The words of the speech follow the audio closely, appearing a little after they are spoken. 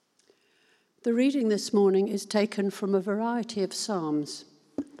The reading this morning is taken from a variety of psalms,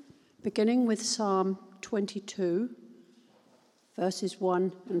 beginning with Psalm 22, verses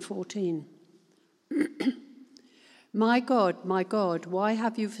 1 and 14. My God, why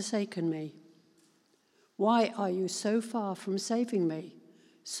have you forsaken me? Why are you so far from saving me,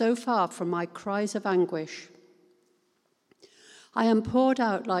 so far from my cries of anguish? I am poured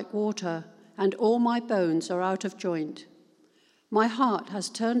out like water, and all my bones are out of joint. My heart has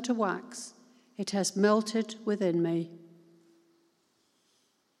turned to wax. It has melted within me.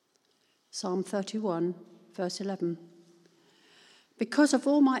 Psalm 31, verse 11. Because of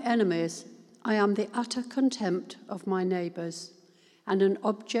all my enemies, I am the utter contempt of my neighbours, and an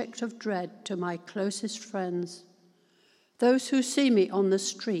object of dread to my closest friends. Those who see me on the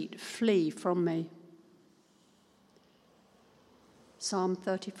street flee from me. Psalm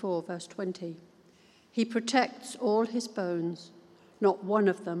 34, verse 20. He protects all his bones. Not one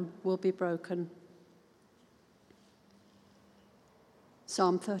of them will be broken.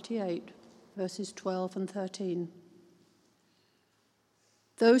 Psalm 38, verses 12 and 13.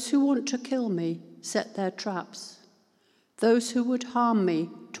 Those who want to kill me set their traps. Those who would harm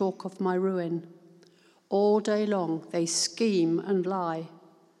me talk of my ruin. All day long they scheme and lie.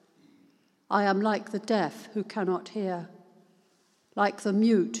 I am like the deaf who cannot hear, like the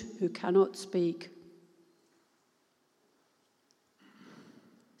mute who cannot speak.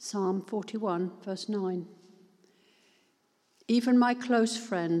 Psalm 41, verse 9. Even my close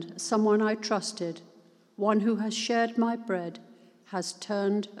friend, someone I trusted, one who has shared my bread, has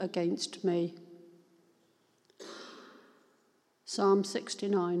turned against me. Psalm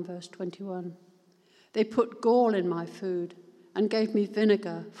 69, verse 21. They put gall in my food and gave me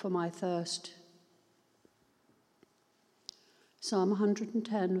vinegar for my thirst. Psalm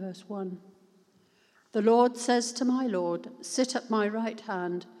 110, verse 1. The Lord says to my Lord, sit at my right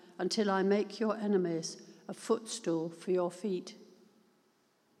hand until I make your enemies a footstool for your feet.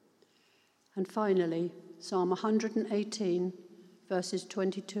 And finally, Psalm 118, verses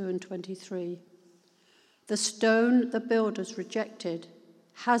 22 and 23. The stone the builders rejected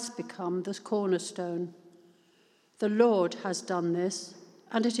has become the cornerstone. The Lord has done this,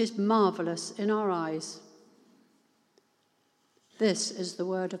 and it is marvelous in our eyes. This is the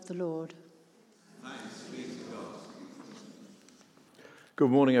word of the Lord. Thanks be to God. Good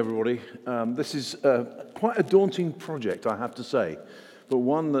morning, everybody. This is quite a daunting project, I have to say, but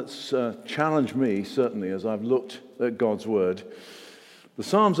one that's challenged me, certainly, as I've looked at God's Word. The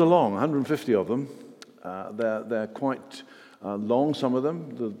Psalms are long, 150 of them. They're quite long, some of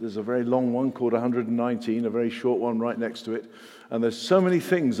them. There's a very long one called 119, a very short one right next to it. And there's so many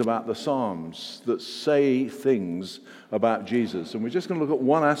things about the Psalms that say things about Jesus. And we're just going to look at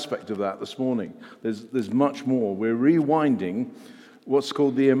one aspect of that this morning. There's much more. We're rewinding what's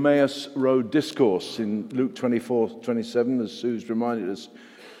called the Emmaus Road Discourse in Luke 24:27, as Sue's reminded us.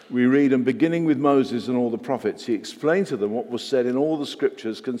 We read, and beginning with Moses and all the prophets, he explained to them what was said in all the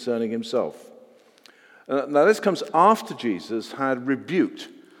scriptures concerning himself. Now this comes after Jesus had rebuked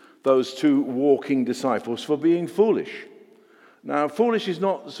those two walking disciples for being foolish. Now, foolish is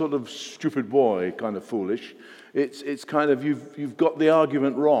not sort of stupid boy kind of foolish. It's kind of you've got the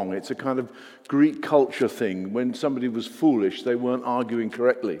argument wrong. It's a kind of Greek culture thing. When somebody was foolish, they weren't arguing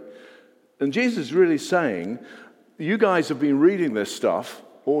correctly. And Jesus is really saying, you guys have been reading this stuff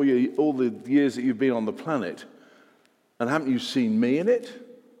all the years that you've been on the planet, and haven't you seen me in it?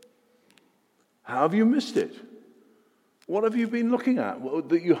 How have you missed it? What have you been looking at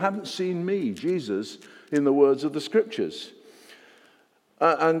that you haven't seen me, Jesus, in the words of the Scriptures?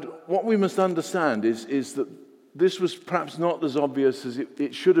 And what we must understand is that this was perhaps not as obvious as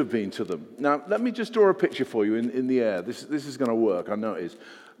it should have been to them. Now, let me just draw a picture for you in the air. This is going to work, I know it is.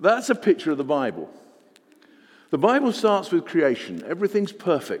 That's a picture of the Bible. The Bible starts with creation. Everything's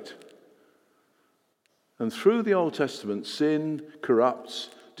perfect. And through the Old Testament, sin corrupts,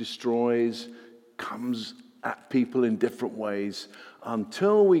 destroys, comes at people in different ways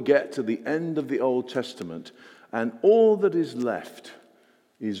until we get to the end of the Old Testament, and all that is left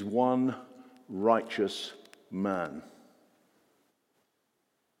is one righteous man.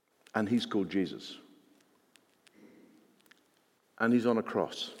 And he's called Jesus. And he's on a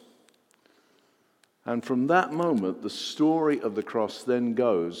cross. And from that moment, the story of the cross then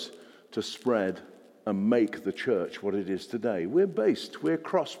goes to spread and make the church what it is today. We're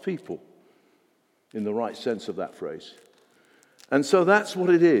cross people, in the right sense of that phrase. And so that's what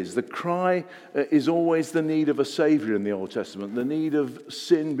it is. The cry is always the need of a Savior in the Old Testament, the need of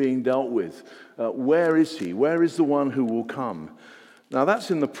sin being dealt with. Where is he? Where is the one who will come? Now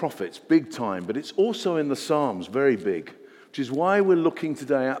that's in the prophets, big time, but it's also in the Psalms, very big. which is why we're looking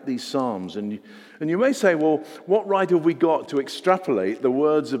today at these Psalms. And you may say, well, what right have we got to extrapolate the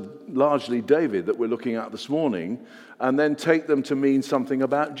words of largely David that we're looking at this morning and then take them to mean something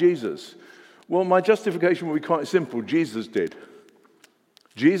about Jesus? Well, my justification will be quite simple. Jesus did.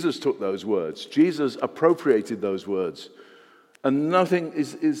 Jesus took those words. Jesus appropriated those words. And nothing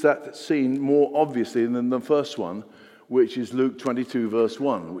is that seen more obviously than the first one, which is Luke 22, verse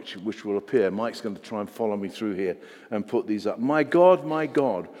 1, which will appear. Mike's going to try and follow me through here and put these up. My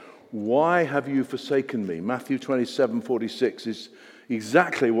God, why have you forsaken me? Matthew 27, 46 is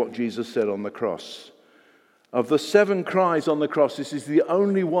exactly what Jesus said on the cross. Of the 7 cries on the cross, this is the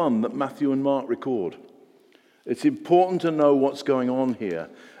only one that Matthew and Mark record. It's important to know what's going on here.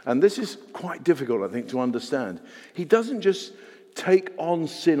 And this is quite difficult, I think, to understand. He doesn't just take on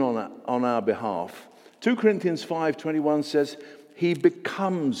sin on our behalf. 2 Corinthians 5:21 says, he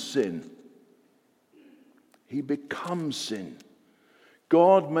becomes sin. He becomes sin.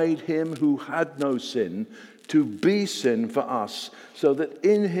 God made him who had no sin to be sin for us, so that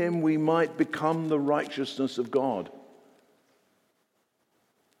in him we might become the righteousness of God.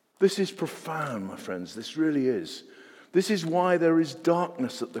 This is profound, my friends. This really is. This is why there is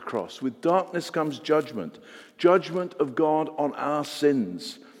darkness at the cross. With darkness comes judgment. Judgment of God on our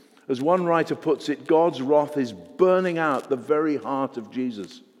sins. As one writer puts it, God's wrath is burning out the very heart of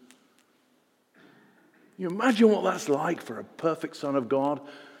Jesus. You imagine what that's like for a perfect Son of God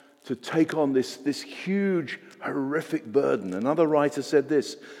to take on this huge, horrific burden. Another writer said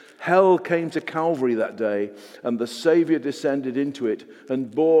this, hell came to Calvary that day, and the Savior descended into it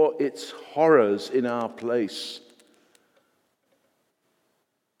and bore its horrors in our place.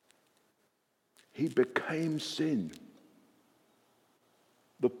 He became sin.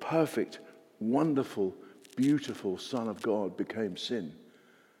 The perfect, wonderful, beautiful Son of God became sin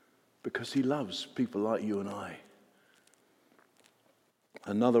because he loves people like you and I.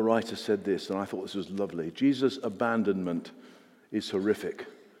 Another writer said this, and I thought this was lovely. Jesus' abandonment is horrific,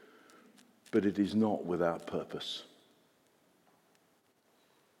 but it is not without purpose.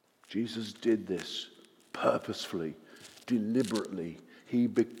 Jesus did this purposefully, deliberately. He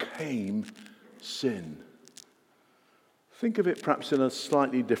became sin. Think of it perhaps in a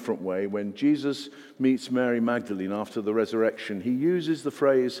slightly different way. When Jesus meets Mary Magdalene after the resurrection, he uses the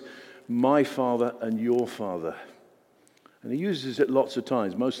phrase, my Father and your Father. And he uses it lots of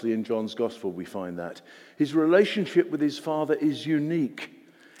times, mostly in John's Gospel we find that. His relationship with his Father is unique.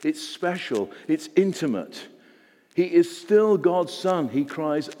 It's special. It's intimate. He is still God's Son. He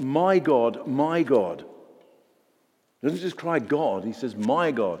cries, my God, my God. He doesn't just cry God, he says,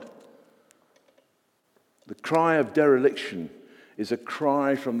 my God. The cry of dereliction is a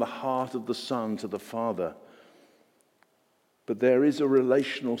cry from the heart of the Son to the Father. But there is a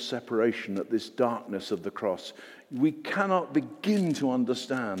relational separation at this darkness of the cross. We cannot begin to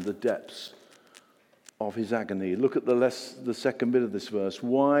understand the depths of his agony. Look at the second bit of this verse.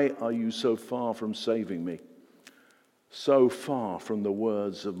 Why are you so far from saving me? So far from the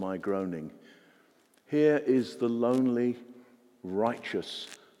words of my groaning. Here is the lonely, righteous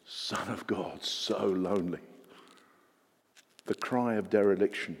Son of God, so lonely. The cry of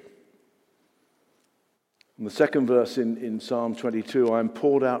dereliction. In the second verse in Psalm 22, I am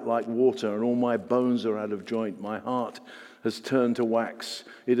poured out like water and all my bones are out of joint. My heart has turned to wax.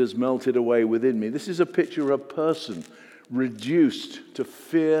 It has melted away within me. This is a picture of a person reduced to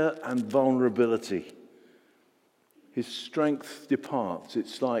fear and vulnerability. His strength departs.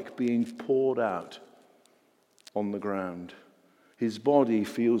 It's like being poured out on the ground. His body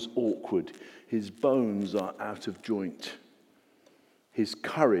feels awkward. His bones are out of joint. His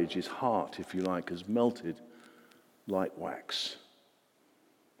courage, his heart, if you like, has melted like wax.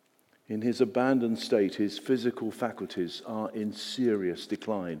 In his abandoned state, his physical faculties are in serious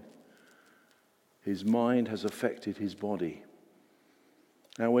decline. His mind has affected his body.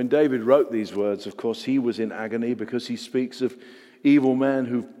 Now, when David wrote these words, of course, he was in agony because he speaks of evil men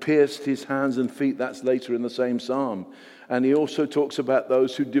who've pierced his hands and feet. That's later in the same psalm. And he also talks about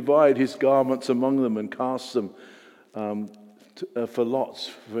those who divide his garments among them and cast them for lots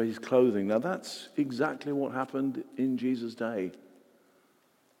for his clothing. Now, that's exactly what happened in Jesus' day.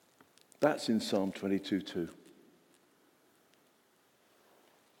 That's in Psalm 22 too.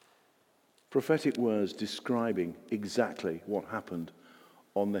 Prophetic words describing exactly what happened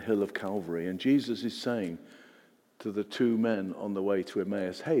on the hill of Calvary. And Jesus is saying to the 2 men on the way to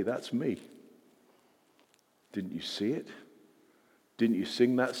Emmaus, hey, that's me. Didn't you see it? Didn't you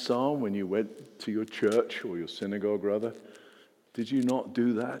sing that psalm when you went to your church or your synagogue, rather? Did you not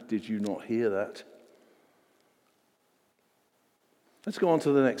do that? Did you not hear that? Let's go on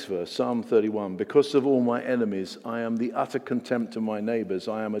to the next verse, Psalm 31. Because of all my enemies, I am the utter contempt of my neighbors.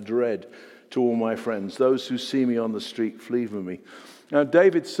 I am a dread to all my friends. Those who see me on the street flee from me. Now,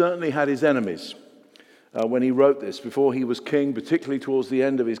 David certainly had his enemies when he wrote this. Before he was king, particularly towards the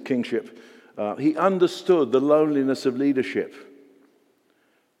end of his kingship, he understood the loneliness of leadership.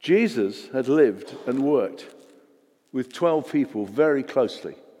 Jesus had lived and worked with 12 people very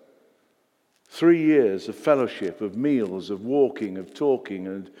closely. 3 years of fellowship, of meals, of walking, of talking,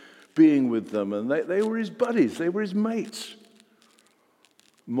 and being with them. And they were his buddies. They were his mates.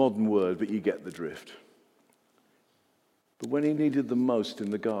 Modern word, but you get the drift. But when he needed them most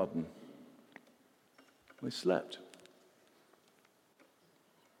in the garden, they slept.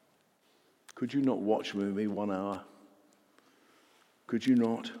 Could you not watch with me 1 hour? Could you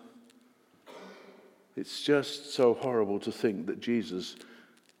not? It's just so horrible to think that Jesus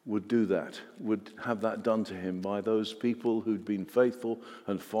would do that, would have that done to him by those people who'd been faithful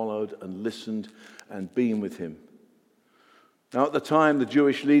and followed and listened and been with him. Now, at the time, the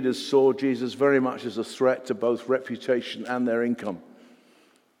Jewish leaders saw Jesus very much as a threat to both reputation and their income.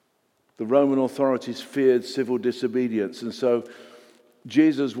 The Roman authorities feared civil disobedience, and so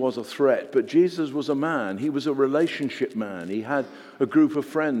Jesus was a threat. But Jesus was a man. He was a relationship man. He had a group of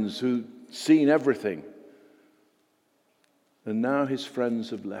friends who'd seen everything. And now his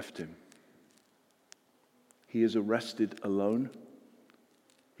friends have left him. He is arrested alone.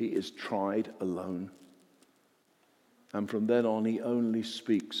 He is tried alone. And from then on, he only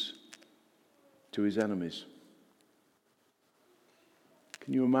speaks to his enemies.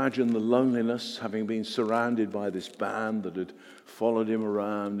 Can you imagine the loneliness, having been surrounded by this band that had followed him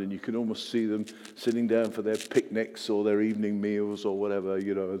around, and you can almost see them sitting down for their picnics or their evening meals or whatever,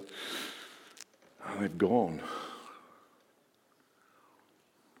 and they've gone.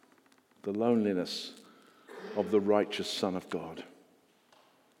 The loneliness of the righteous Son of God.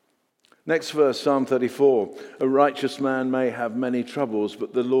 Next verse, Psalm 34. A righteous man may have many troubles,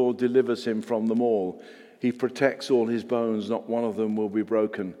 but the Lord delivers him from them all. He protects all his bones, not one of them will be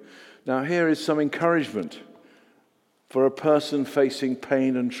broken. Now here is some encouragement for a person facing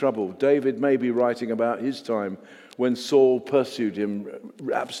pain and trouble. David may be writing about his time when Saul pursued him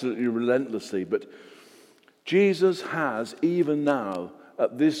absolutely relentlessly, but Jesus has, even now,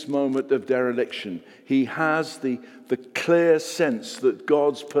 at this moment of dereliction, he has the clear sense that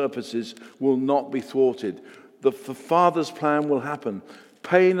God's purposes will not be thwarted. The Father's plan will happen.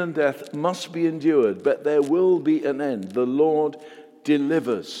 Pain and death must be endured, but there will be an end. The Lord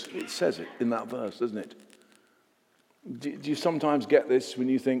delivers. It says it in that verse, doesn't it? Do you sometimes get this when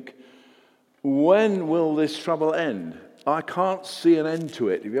you think, when will this trouble end? I can't see an end to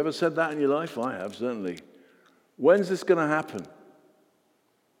it. Have you ever said that in your life? I have, certainly. When's this going to happen?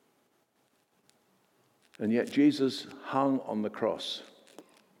 And yet Jesus hung on the cross,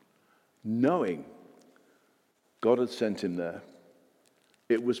 knowing God had sent him there.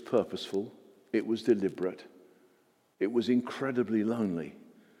 It was purposeful. It was deliberate. It was incredibly lonely.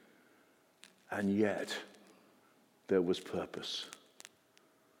 And yet, there was purpose.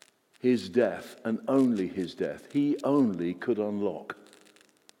 His death, and only his death, he only could unlock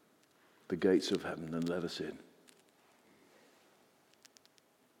the gates of heaven and let us in.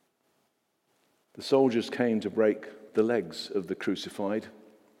 The soldiers came to break the legs of the crucified.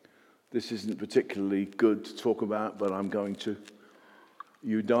 This isn't particularly good to talk about, but I'm going to.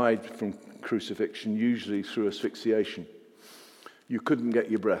 You died from crucifixion, usually through asphyxiation. You couldn't get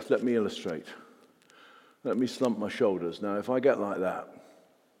your breath. Let me illustrate. Let me slump my shoulders. Now, if I get like that,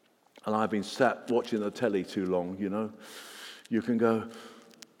 and I've been sat watching the telly too long, you can go,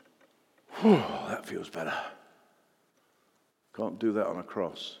 whew, that feels better. Can't do that on a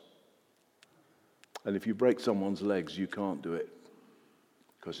cross. And if you break someone's legs, you can't do it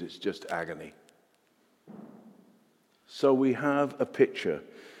because it's just agony. So we have a picture.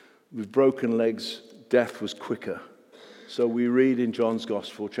 With broken legs, death was quicker. So we read in John's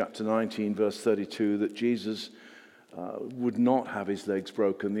Gospel, chapter 19, verse 32, that Jesus would not have his legs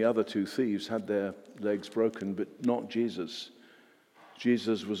broken. The other two thieves had their legs broken, but not Jesus.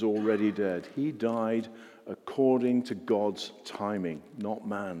 Jesus was already dead. He died according to God's timing, not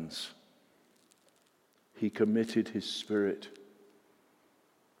man's. He committed his spirit.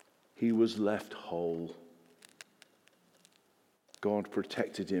 He was left whole. God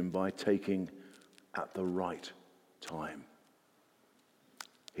protected him by taking at the right time.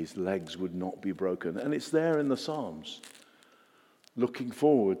 His legs would not be broken. And it's there in the Psalms, looking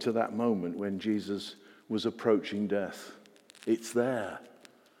forward to that moment when Jesus was approaching death. It's there.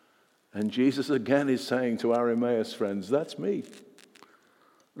 And Jesus again is saying to our Emmaus friends, that's me.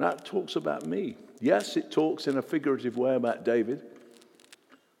 That talks about me. Yes, it talks in a figurative way about David,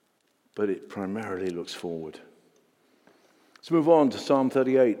 but it primarily looks forward. Let's move on to Psalm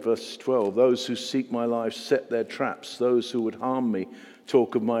 38, verse 12. Those who seek my life set their traps. Those who would harm me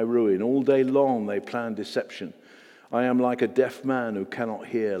talk of my ruin. All day long they plan deception. I am like a deaf man who cannot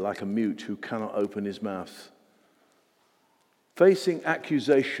hear, like a mute who cannot open his mouth. Facing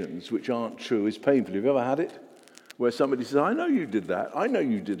accusations which aren't true is painful. Have you ever had it? Where somebody says, I know you did that. I know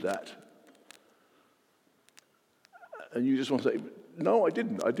you did that. And you just want to say, no, I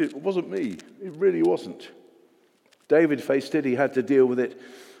didn't. It wasn't me. It really wasn't. David faced it. He had to deal with it.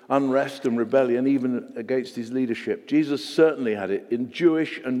 Unrest and rebellion, even against his leadership. Jesus certainly had it in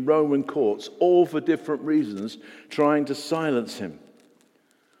Jewish and Roman courts, all for different reasons, trying to silence him.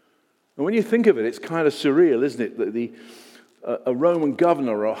 And when you think of it, it's kind of surreal, isn't it? That a Roman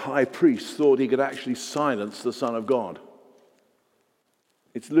governor or a high priest thought he could actually silence the Son of God.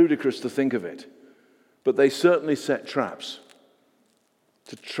 It's ludicrous to think of it. But they certainly set traps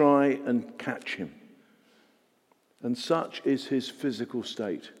to try and catch him. And such is his physical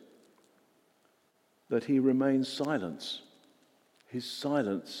state that he remains silent. His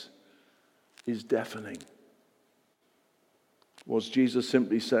silence is deafening. Was Jesus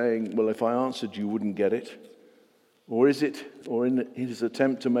simply saying, well, if I answered, you wouldn't get it? Or is it, or in his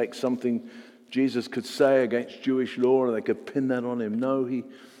attempt to make something Jesus could say against Jewish law and they could pin that on him? No,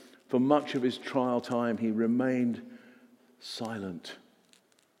 for much of his trial time, he remained silent.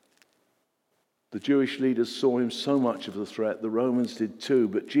 The Jewish leaders saw him so much of the threat, the Romans did too,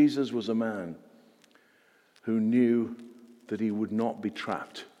 but Jesus was a man who knew that he would not be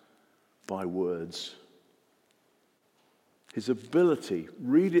trapped by words. His ability,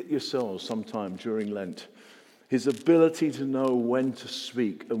 read it yourselves sometime during Lent, his ability to know when to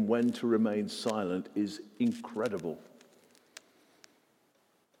speak and when to remain silent is incredible.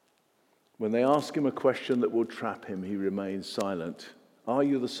 When they ask him a question that will trap him, he remains silent. Are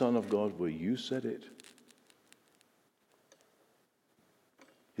you the Son of God? Well, you said it.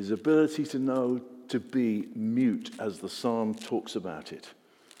 His ability to know to be mute, as the psalm talks about it,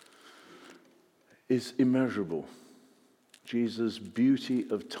 is immeasurable. Jesus' beauty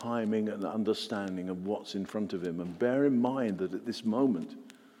of timing and understanding of what's in front of him. And bear in mind that at this moment,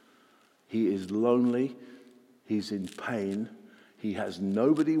 he is lonely, he's in pain, he has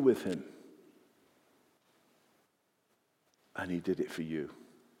nobody with him. And he did it for you.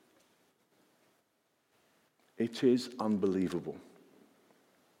 It is unbelievable.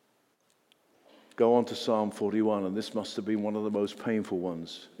 Go on to Psalm 41, and this must have been one of the most painful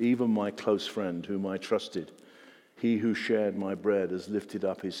ones. Even my close friend, whom I trusted, he who shared my bread has lifted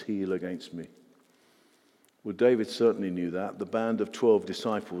up his heel against me. Well, David certainly knew that. The band of 12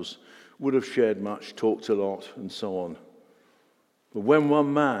 disciples would have shared much, talked a lot, and so on. But when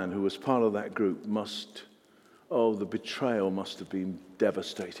one man who was part of that group the betrayal must have been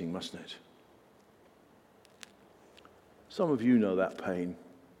devastating, mustn't it? Some of you know that pain.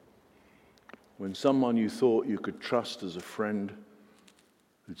 When someone you thought you could trust as a friend,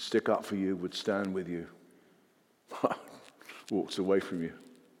 who'd stick up for you, would stand with you, walks away from you.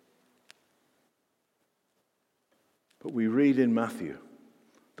 But we read in Matthew,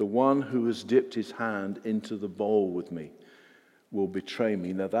 the one who has dipped his hand into the bowl with me will betray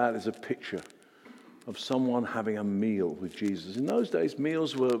me. Now that is a picture of someone having a meal with Jesus. In those days,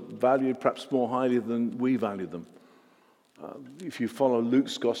 meals were valued perhaps more highly than we value them. If you follow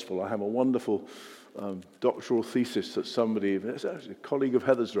Luke's gospel, I have a wonderful doctoral thesis that a colleague of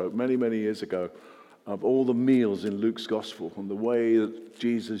Heather's wrote many, many years ago, of all the meals in Luke's gospel and the way that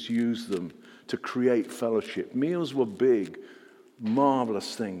Jesus used them to create fellowship. Meals were big,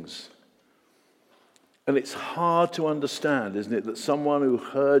 marvelous things. And it's hard to understand, isn't it, that someone who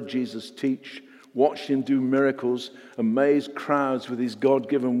heard Jesus teach, watched him do miracles, amazed crowds with his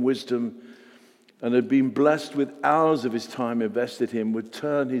God-given wisdom, and had been blessed with hours of his time invested in him, would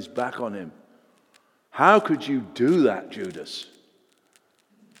turn his back on him. How could you do that, Judas?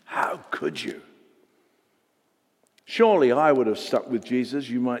 How could you? Surely I would have stuck with Jesus,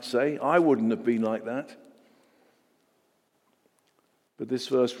 you might say. I wouldn't have been like that. But this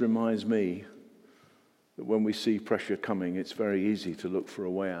verse reminds me that when we see pressure coming, it's very easy to look for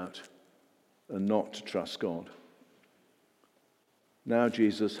a way out and not to trust God. Now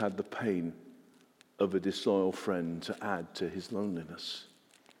Jesus had the pain of a disloyal friend to add to his loneliness.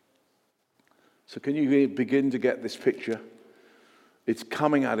 So can you begin to get this picture? It's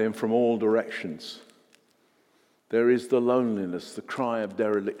coming at him from all directions. There is the loneliness, the cry of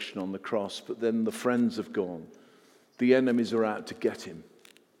dereliction on the cross, but then the friends have gone. The enemies are out to get him.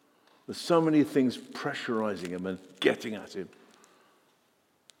 There's so many things pressurizing him and getting at him.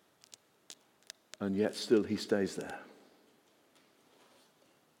 And yet still he stays there.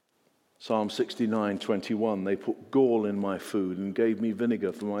 Psalm 69:21, they put gall in my food and gave me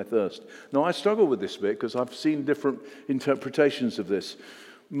vinegar for my thirst. Now, I struggle with this bit because I've seen different interpretations of this.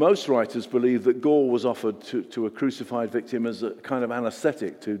 Most writers believe that gall was offered to a crucified victim as a kind of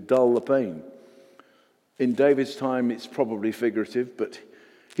anesthetic to dull the pain. In David's time, it's probably figurative, but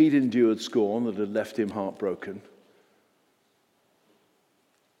he'd endured scorn that had left him heartbroken.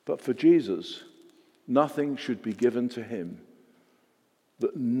 But for Jesus, nothing should be given to him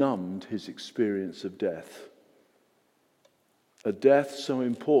that numbed his experience of death. A death so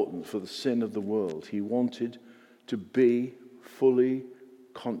important for the sin of the world. He wanted to be fully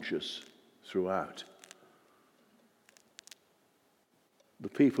conscious throughout. The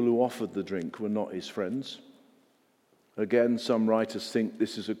people who offered the drink were not his friends. Again, some writers think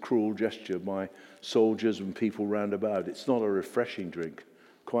this is a cruel gesture by soldiers and people round about. It's not a refreshing drink,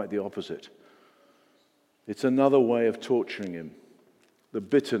 quite the opposite. It's another way of torturing him. The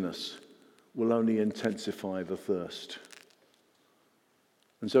bitterness will only intensify the thirst.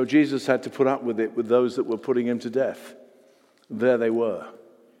 And so Jesus had to put up with it with those that were putting him to death. There they were,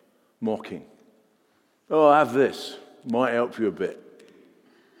 mocking. Oh, have this, might help you a bit,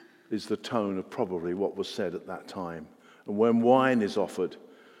 is the tone of probably what was said at that time. And when wine is offered,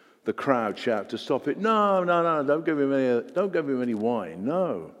 the crowd shout to stop it. No, don't give him any wine,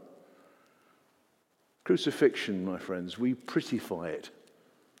 no. Crucifixion, my friends, we prettify it.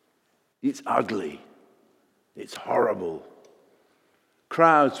 It's ugly. It's horrible.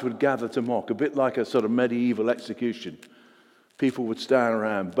 Crowds would gather to mock, a bit like a sort of medieval execution. People would stand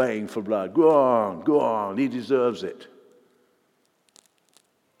around baying for blood. Go on, he deserves it.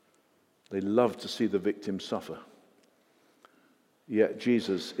 They loved to see the victim suffer. Yet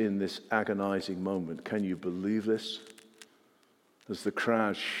Jesus, in this agonizing moment, can you believe this? As the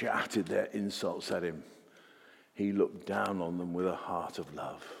crowd shouted their insults at him, he looked down on them with a heart of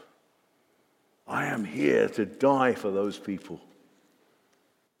love. I am here to die for those people.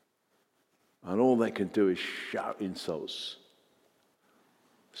 And all they can do is shout insults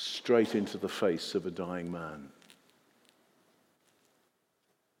straight into the face of a dying man.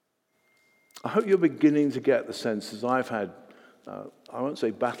 I hope you're beginning to get the sense, as I've had, I won't say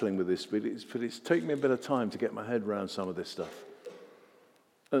battling with this, but it's taken me a bit of time to get my head around some of this stuff.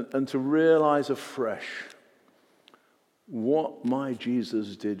 And to realize afresh what my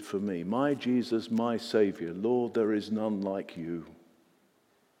Jesus did for me. My Jesus, my Savior. Lord, there is none like you.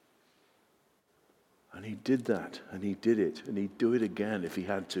 And he did that, and he did it, and he'd do it again if he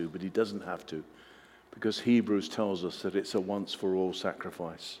had to, but he doesn't have to, because Hebrews tells us that it's a once-for-all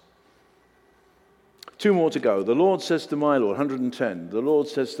sacrifice. 2 more to go. The Lord says to my Lord, 110, the Lord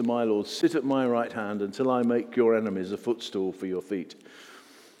says to my Lord, sit at my right hand until I make your enemies a footstool for your feet.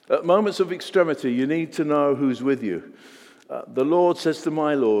 At moments of extremity, you need to know who's with you. The Lord says to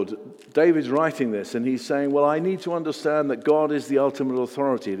my Lord, David's writing this, and he's saying, well, I need to understand that God is the ultimate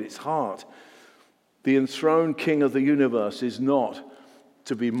authority at its heart. The enthroned king of the universe is not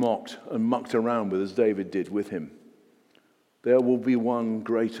to be mocked and mucked around with as David did with him. There will be one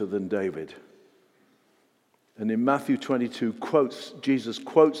greater than David. And in Matthew 22, Jesus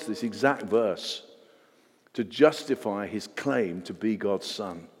quotes this exact verse to justify his claim to be God's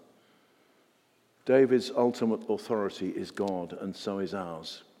son. David's ultimate authority is God, and so is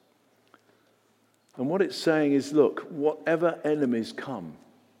ours. And what it's saying is, look, whatever enemies come,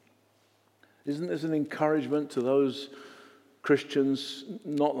 isn't this an encouragement to those Christians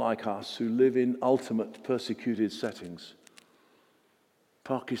not like us who live in ultimate persecuted settings?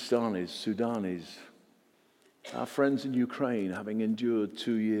 Pakistanis, Sudanis, our friends in Ukraine having endured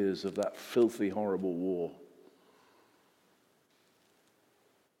 2 years of that filthy, horrible war.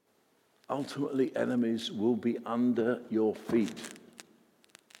 Ultimately, enemies will be under your feet.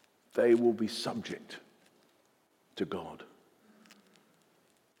 They will be subject to God.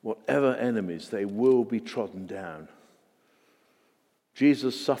 Whatever enemies, they will be trodden down.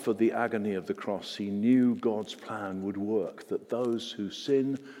 Jesus suffered the agony of the cross. He knew God's plan would work, that those who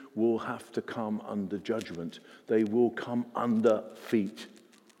sin will have to come under judgment. They will come under feet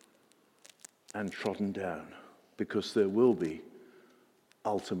and trodden down, because there will be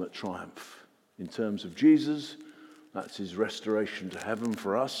ultimate triumph. In terms of Jesus, that's his restoration to heaven.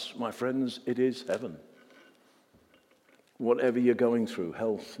 For us, my friends, it is heaven. Whatever you're going through,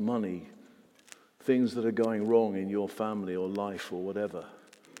 health, money, things that are going wrong in your family or life or whatever,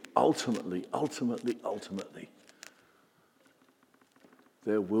 ultimately,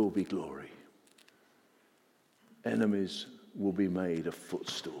 there will be glory. Enemies will be made a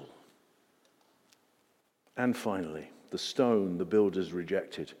footstool. And finally, the stone the builders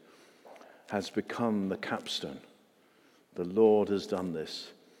rejected has become the capstone. The Lord has done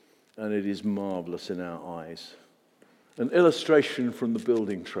this. and it is marvelous in our eyes. An illustration from the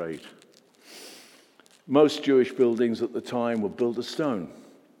building trade. Most Jewish buildings at the time were built of stone.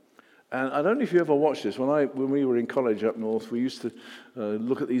 And I don't know if you ever watched this. When we were in college up north, we used to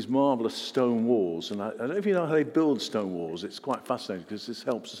look at these marvelous stone walls. And I don't know if you know how they build stone walls. It's quite fascinating because this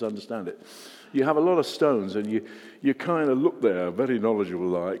helps us understand it. You have a lot of stones, and you kind of look there, very knowledgeable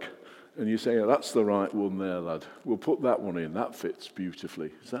like, and you say, that's the right one there, lad. We'll put that one in. That fits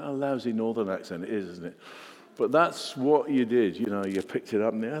beautifully. Is that a lousy northern accent? It is, isn't it? But that's what you did. You picked it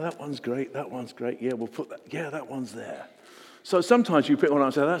up, and that one's great. That one's great. Yeah, we'll put that. Yeah, that one's there. So sometimes you pick one up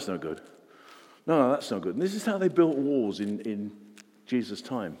and say, that's no good. No, that's no good. And this is how they built walls in Jesus'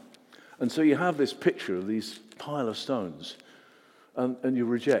 time. And so you have this picture of these pile of stones, and you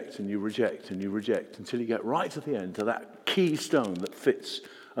reject, and you reject, and you reject, until you get right to the end, to that key stone that fits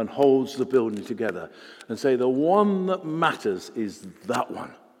and holds the building together, and say, the one that matters is that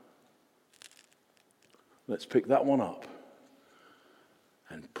one. Let's pick that one up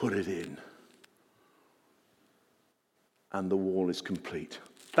and put it in. And the wall is complete.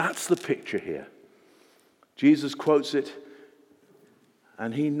 That's the picture here. Jesus quotes it,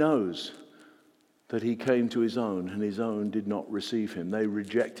 and he knows that he came to his own, and his own did not receive him. They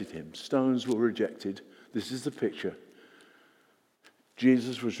rejected him. Stones were rejected. This is the picture.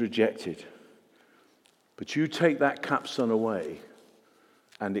 Jesus was rejected. But you take that capstone away,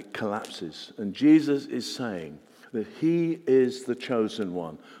 and it collapses. And Jesus is saying that he is the chosen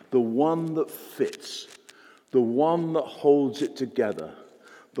one, the one that fits, the one that holds it together,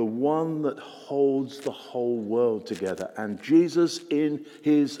 the one that holds the whole world together. And Jesus, in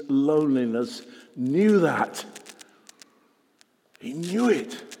his loneliness, knew that. He knew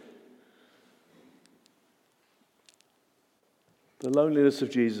it. The loneliness of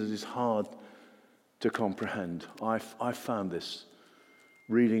Jesus is hard to comprehend. I found this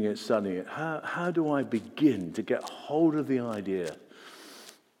reading it, studying it. How do I begin to get hold of the idea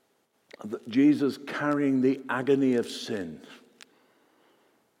that Jesus, carrying the agony of sin,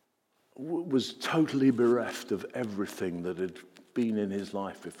 was totally bereft of everything that had been in his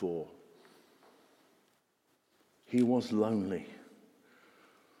life before? He was lonely.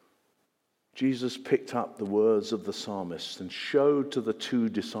 Jesus picked up the words of the psalmist and showed to the two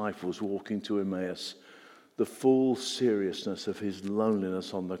disciples walking to Emmaus the full seriousness of his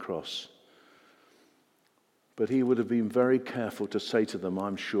loneliness on the cross. But he would have been very careful to say to them,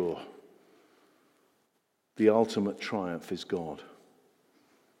 I'm sure, the ultimate triumph is God.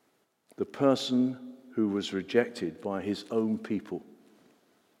 The person who was rejected by his own people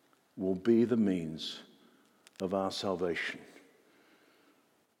will be the means of our salvation.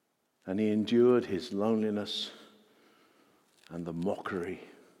 And he endured his loneliness and the mockery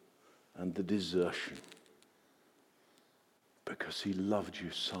and the desertion because he loved you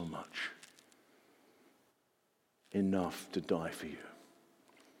so much, enough to die for you.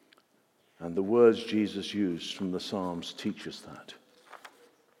 And the words Jesus used from the Psalms teach us that.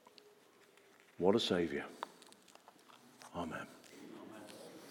 What a Savior. Amen.